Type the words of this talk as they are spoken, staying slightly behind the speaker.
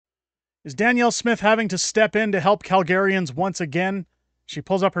Is Danielle Smith having to step in to help Calgarians once again? She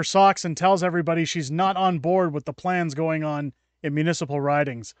pulls up her socks and tells everybody she's not on board with the plans going on in municipal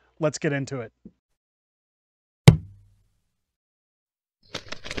ridings. Let's get into it.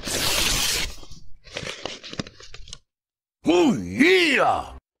 Oh,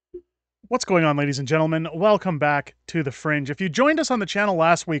 yeah! What's going on, ladies and gentlemen? Welcome back to The Fringe. If you joined us on the channel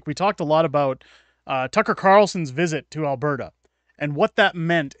last week, we talked a lot about Tucker Carlson's visit to Alberta and what that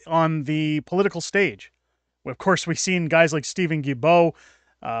meant on the political stage. Of course, we've seen guys like Stephen Guilbeault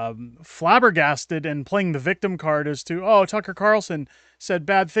flabbergasted and playing the victim card as to, oh, Tucker Carlson said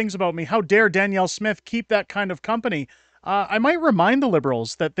bad things about me. How dare Danielle Smith keep that kind of company? I might remind the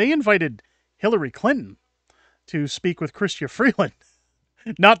Liberals that they invited Hillary Clinton to speak with Chrystia Freeland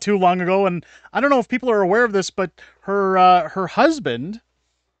not too long ago. And I don't know if people are aware of this, but her husband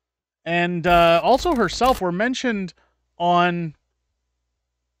and also herself were mentioned on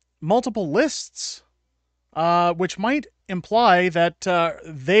multiple lists, which might imply that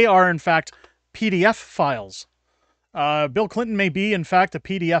they are, in fact, PDF files. Bill Clinton may be, in fact, a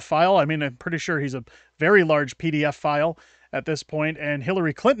PDF file. I mean, I'm pretty sure he's a very large PDF file at this point. And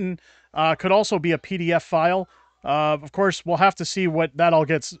Hillary Clinton could also be a PDF file. Of course, we'll have to see what that all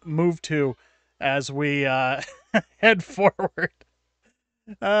gets moved to as we head forward.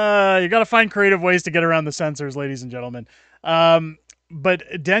 You got to find creative ways to get around the censors, ladies and gentlemen.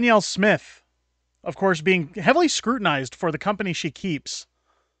 But Danielle Smith, of course, being heavily scrutinized for the company she keeps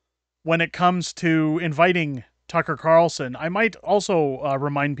when it comes to inviting Tucker Carlson. I might also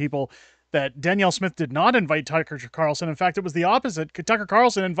remind people that Danielle Smith did not invite Tucker Carlson. In fact, it was the opposite. Tucker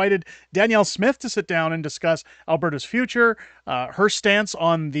Carlson invited Danielle Smith to sit down and discuss Alberta's future, her stance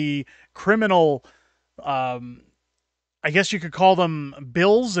on the criminal, I guess you could call them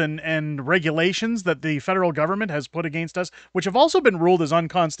bills and regulations that the federal government has put against us, which have also been ruled as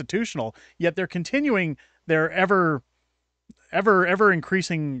unconstitutional, yet they're continuing their ever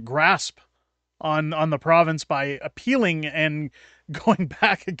increasing grasp on the province by appealing and going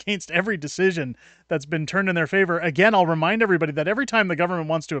back against every decision that's been turned in their favor. Again, I'll remind everybody that every time the government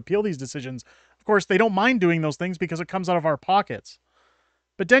wants to appeal these decisions, of course, they don't mind doing those things because it comes out of our pockets.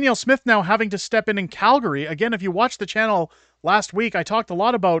 But Danielle Smith now having to step in Calgary. Again, if you watched the channel last week, I talked a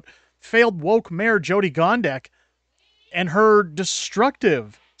lot about failed woke Mayor Jyoti Gondek and her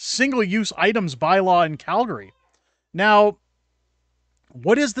destructive single-use items bylaw in Calgary. Now,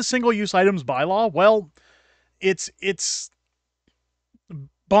 what is the single-use items bylaw? Well, it's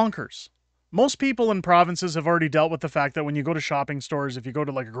bonkers. Most people in provinces have already dealt with the fact that when you go to shopping stores, if you go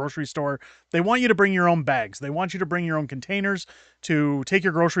to like a grocery store, they want you to bring your own bags. They want you to bring your own containers to take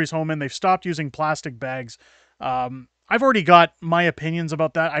your groceries home in. They've stopped using plastic bags. I've already got my opinions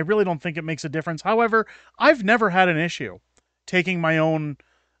about that. I really don't think it makes a difference. However, I've never had an issue taking my own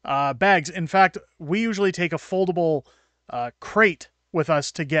bags. In fact, we usually take a foldable crate with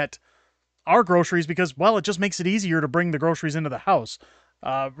us to get our groceries because, well, it just makes it easier to bring the groceries into the house.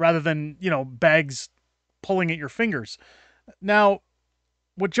 Rather than, bags pulling at your fingers. Now,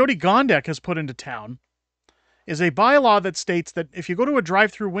 what Jyoti Gondek has put into town is a bylaw that states that if you go to a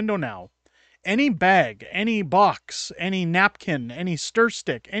drive-through window now, any bag, any box, any napkin, any stir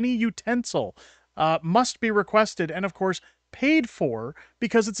stick, any utensil must be requested and, of course, paid for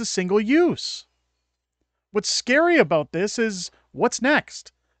because it's a single use. What's scary about this is what's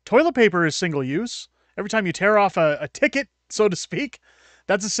next. Toilet paper is single use. Every time you tear off a ticket, so to speak,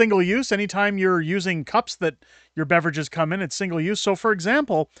 that's a single use. Anytime you're using cups that your beverages come in, it's single use. So, for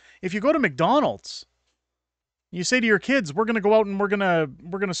example, if you go to McDonald's, you say to your kids, we're going to go out and we're going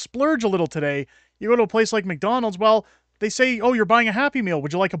to splurge a little today. You go to a place like McDonald's, well, they say, oh, you're buying a Happy Meal.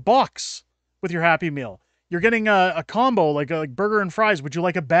 Would you like a box with your Happy Meal? You're getting a combo, like burger and fries. Would you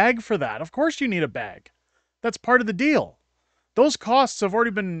like a bag for that? Of course you need a bag. That's part of the deal. Those costs have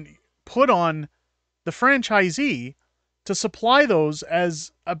already been put on the franchisee to supply those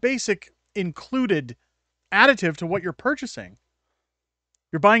as a basic included additive to what you're purchasing.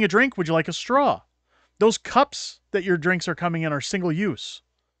 You're buying a drink, would you like a straw? Those cups that your drinks are coming in are single use.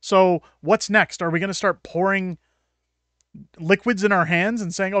 So what's next? Are we going to start pouring liquids in our hands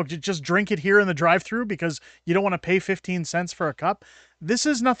and saying, oh, just drink it here in the drive-thru because you don't want to pay 15 cents for a cup? This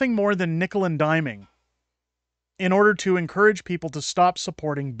is nothing more than nickel and diming in order to encourage people to stop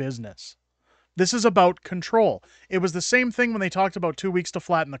supporting business. This is about control. It was the same thing when they talked about 2 weeks to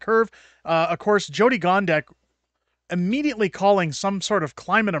flatten the curve. Of course, Jyoti Gondek immediately calling some sort of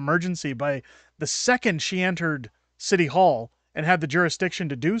climate emergency by the second she entered City Hall and had the jurisdiction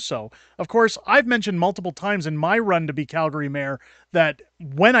to do so. Of course, I've mentioned multiple times in my run to be Calgary mayor that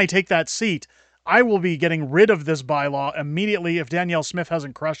when I take that seat, I will be getting rid of this bylaw immediately if Danielle Smith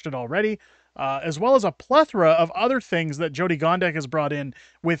hasn't crushed it already, as well as a plethora of other things that Jody Gondek has brought in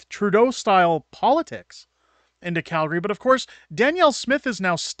with Trudeau-style politics into Calgary. But of course, Danielle Smith is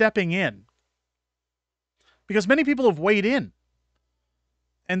now stepping in because many people have weighed in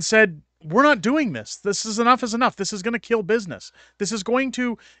and said, we're not doing this. This is enough is enough. This is going to kill business. This is going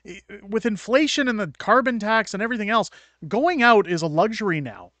to, with inflation and the carbon tax and everything else, going out is a luxury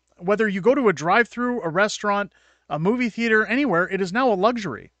now. Whether you go to a drive-through, a restaurant, a movie theater, anywhere, it is now a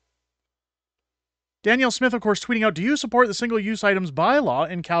luxury. Danielle Smith, of course, tweeting out, do you support the single-use items bylaw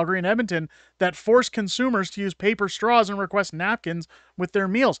in Calgary and Edmonton that force consumers to use paper straws and request napkins with their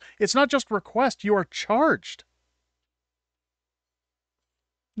meals? It's not just request, you are charged.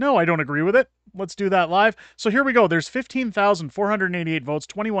 No, I don't agree with it. Let's do that live. So here we go. There's 15,488 votes,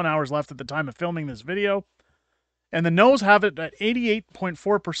 21 hours left at the time of filming this video. And the no's have it at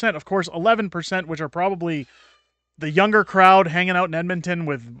 88.4%. Of course, 11%, which are probably the younger crowd hanging out in Edmonton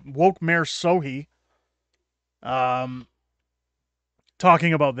with woke Mayor Sohi, talking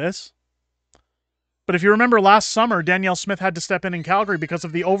about this. But if you remember last summer, Danielle Smith had to step in Calgary because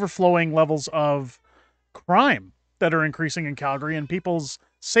of the overflowing levels of crime that are increasing in Calgary and people's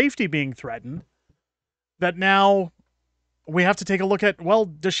safety being threatened, that now we have to take a look at, well,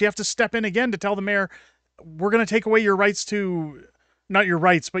 does she have to step in again to tell the mayor, we're going to take away your rights to, not your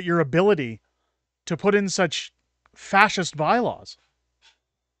rights, but your ability to put in such fascist bylaws?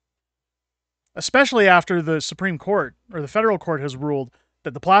 Especially after the Supreme Court, or the federal court, has ruled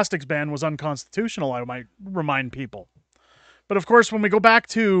that the plastics ban was unconstitutional, I might remind people. But of course, when we go back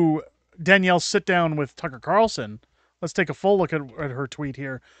to Danielle's sit down with Tucker Carlson, let's take a full look at her tweet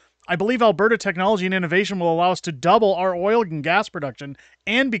here. I believe Alberta technology and innovation will allow us to double our oil and gas production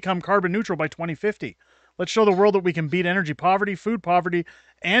and become carbon neutral by 2050. Let's show the world that we can beat energy poverty, food poverty,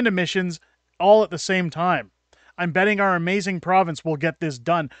 and emissions all at the same time. I'm betting our amazing province will get this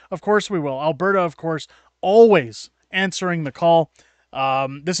done. Of course we will. Alberta, of course, always answering the call.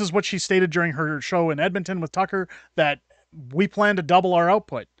 This is what she stated during her show in Edmonton with Tucker, that we plan to double our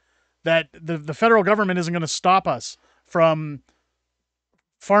output, that the federal government isn't going to stop us from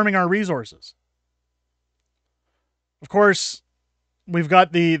farming our resources. Of course, we've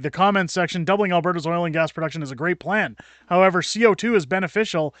got the comment section. Doubling Alberta's oil and gas production is a great plan. However, CO2 is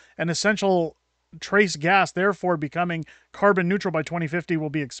beneficial and essential trace gas, therefore becoming carbon neutral by 2050 will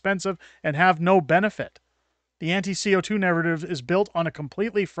be expensive and have no benefit. The anti-CO2 narrative is built on a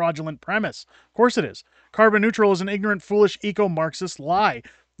completely fraudulent premise. Of course it is. Carbon neutral is an ignorant, foolish, eco-Marxist lie.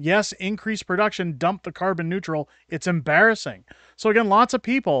 Yes, increase production, dump the carbon neutral. It's embarrassing. So again, lots of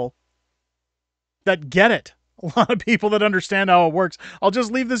people that get it. A lot of people that understand how it works. I'll just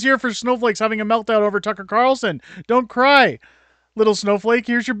leave this here for Snowflake's having a meltdown over Tucker Carlson. Don't cry, little snowflake.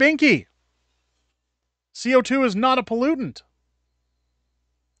 Here's your binky. CO2 is not a pollutant.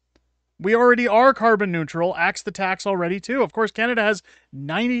 We already are carbon neutral. Axe the tax already too. Of course, Canada has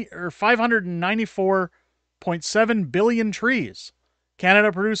 594.7 billion trees.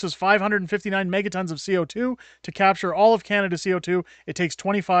 Canada produces 559 megatons of CO2. To capture all of Canada's CO2, it takes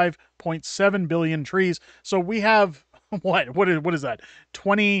 25.7 billion trees. So we have, what is that?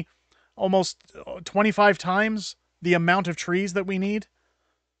 Almost 25 times the amount of trees that we need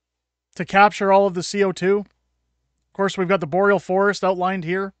to capture all of the CO2. Of course, we've got the boreal forest outlined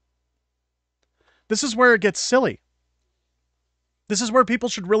here. This is where it gets silly. This is where people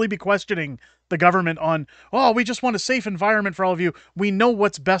should really be questioning the government on, oh, we just want a safe environment for all of you. We know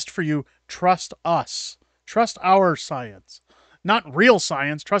what's best for you. Trust us. Trust our science. Not real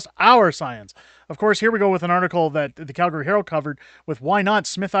science. Trust our science. Of course, here we go with an article that the Calgary Herald covered with why not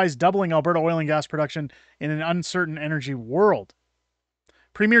Smith eyes doubling Alberta oil and gas production in an uncertain energy world.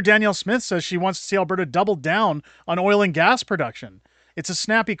 Premier Danielle Smith says she wants to see Alberta double down on oil and gas production. It's a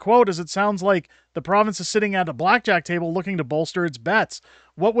snappy quote, as it sounds like the province is sitting at a blackjack table looking to bolster its bets.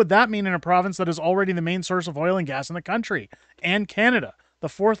 What would that mean in a province that is already the main source of oil and gas in the country? And Canada, the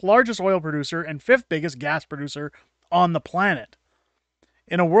fourth largest oil producer and fifth biggest gas producer on the planet.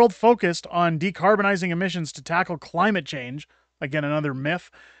 In a world focused on decarbonizing emissions to tackle climate change, again, another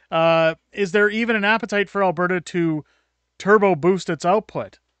myth, is there even an appetite for Alberta to turbo boost its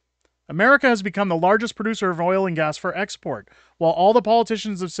output? America has become the largest producer of oil and gas for export, while all the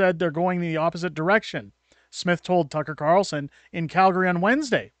politicians have said they're going the opposite direction, Smith told Tucker Carlson in Calgary on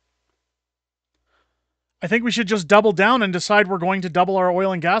Wednesday. I think we should just double down and decide we're going to double our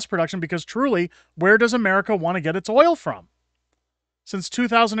oil and gas production because truly, where does America want to get its oil from? Since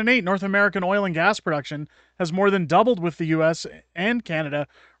 2008, North American oil and gas production has more than doubled, with the U.S. and Canada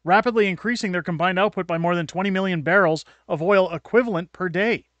rapidly increasing their combined output by more than 20 million barrels of oil equivalent per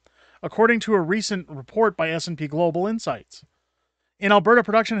day. according to a recent report by S&P Global Insights. In Alberta,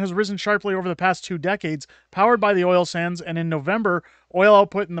 production has risen sharply over the past 2 decades, powered by the oil sands, and in November, oil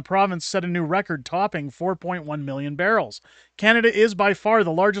output in the province set a new record, topping 4.1 million barrels. Canada is by far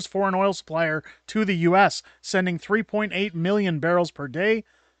the largest foreign oil supplier to the U.S., sending 3.8 million barrels per day,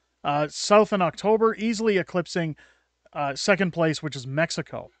 south in October, easily eclipsing second place, which is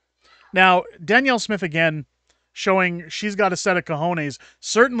Mexico. Now, Danielle Smith again, showing she's got a set of cojones,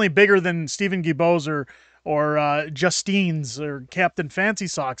 certainly bigger than Stephen Guilbeault's or Justine's or Captain Fancy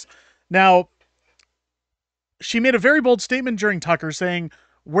Socks. Now, she made a very bold statement during Tucker saying,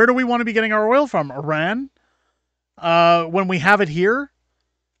 where do we want to be getting our oil from? Iran? When we have it here?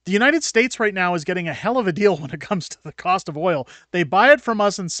 The United States right now is getting a hell of a deal when it comes to the cost of oil. They buy it from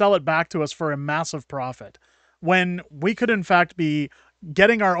us and sell it back to us for a massive profit, when we could in fact be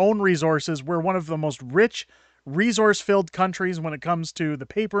getting our own resources. We're one of the most rich, resource-filled countries when it comes to the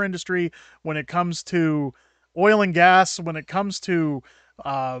paper industry, when it comes to oil and gas, when it comes to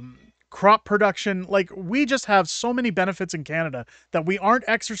crop production. Like, we just have so many benefits in Canada that we aren't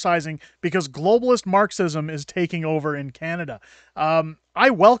exercising because globalist Marxism is taking over in Canada. I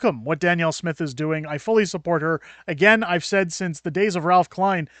welcome what Danielle Smith is doing. I fully support her. Again, I've said since the days of Ralph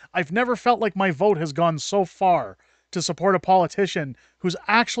Klein, I've never felt like my vote has gone so far to support a politician who's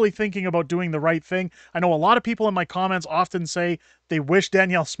actually thinking about doing the right thing. I know a lot of people in my comments often say they wish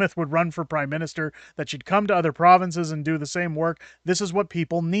Danielle Smith would run for prime minister, that she'd come to other provinces and do the same work. This is what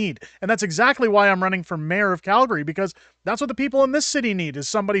people need. And that's exactly why I'm running for mayor of Calgary, because that's what the people in this city need, is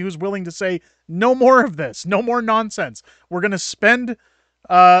somebody who's willing to say, no more of this, no more nonsense. We're going to spend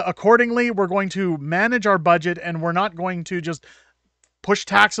accordingly. We're going to manage our budget, and we're not going to just push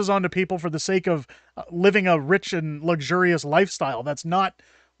taxes onto people for the sake of living a rich and luxurious lifestyle. That's not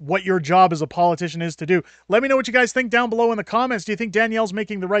what your job as a politician is to do. Let me know what you guys think down below in the comments. Do you think Danielle's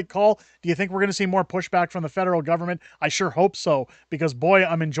making the right call? Do you think we're going to see more pushback from the federal government? I sure hope so, because boy,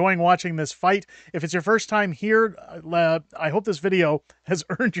 I'm enjoying watching this fight. If it's your first time here, I hope this video has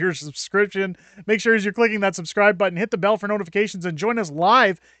earned your subscription. Make sure as you're clicking that subscribe button, hit the bell for notifications, and join us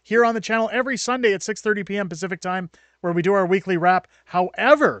live here on the channel every Sunday at 6:30 p.m. Pacific time, where we do our weekly wrap.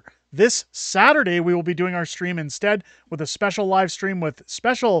 However, this Saturday, we will be doing our stream instead with a special live stream with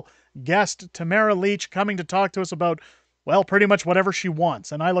special guest Tamara Leach coming to talk to us about, well, pretty much whatever she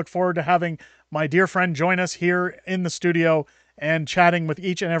wants. And I look forward to having my dear friend join us here in the studio and chatting with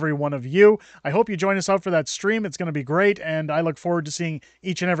each and every one of you. I hope you join us out for that stream. It's going to be great, and I look forward to seeing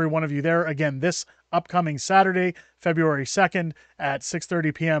each and every one of you there again this upcoming Saturday, February 2nd at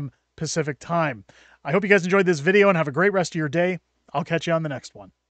 6:30 p.m. Pacific time. I hope you guys enjoyed this video and have a great rest of your day. I'll catch you on the next one.